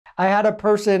I had a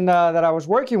person that I was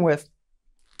working with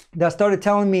that started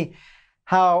telling me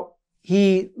how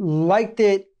he liked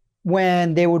it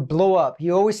when they would blow up. He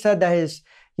always said that his,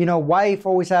 wife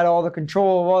always had all the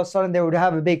control. All of a sudden they would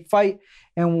have a big fight,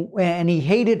 and he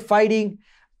hated fighting.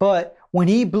 But when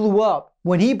he blew up,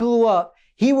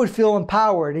 he would feel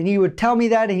empowered, and he would tell me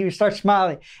that, and he would start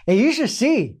smiling. And you should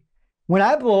see, when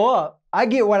I blow up, I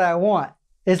get what I want.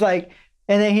 It's like,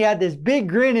 and then he had this big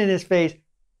grin in his face.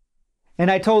 And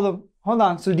I told him, hold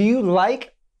on, so do you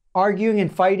like arguing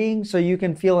and fighting so you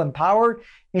can feel empowered? And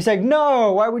he's like,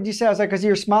 no, why would you say? I was like, because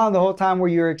you were smiling the whole time where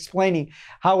you were explaining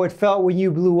how it felt when you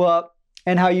blew up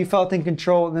and how you felt in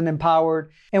control and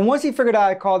empowered. And once he figured out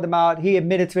I called him out, he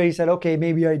admitted to it. He said, okay,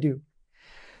 maybe I do.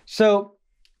 So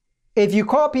if you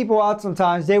call people out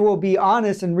sometimes, they will be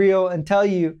honest and real and tell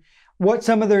you what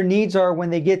some of their needs are when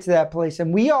they get to that place.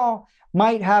 And we all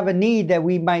might have a need that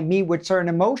we might meet with certain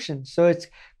emotions. So it's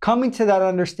coming to that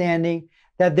understanding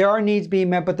that there are needs being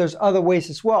met, but there's other ways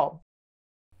as well.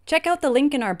 Check out the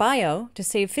link in our bio to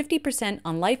save 50%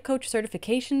 on life coach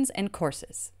certifications and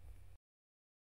courses.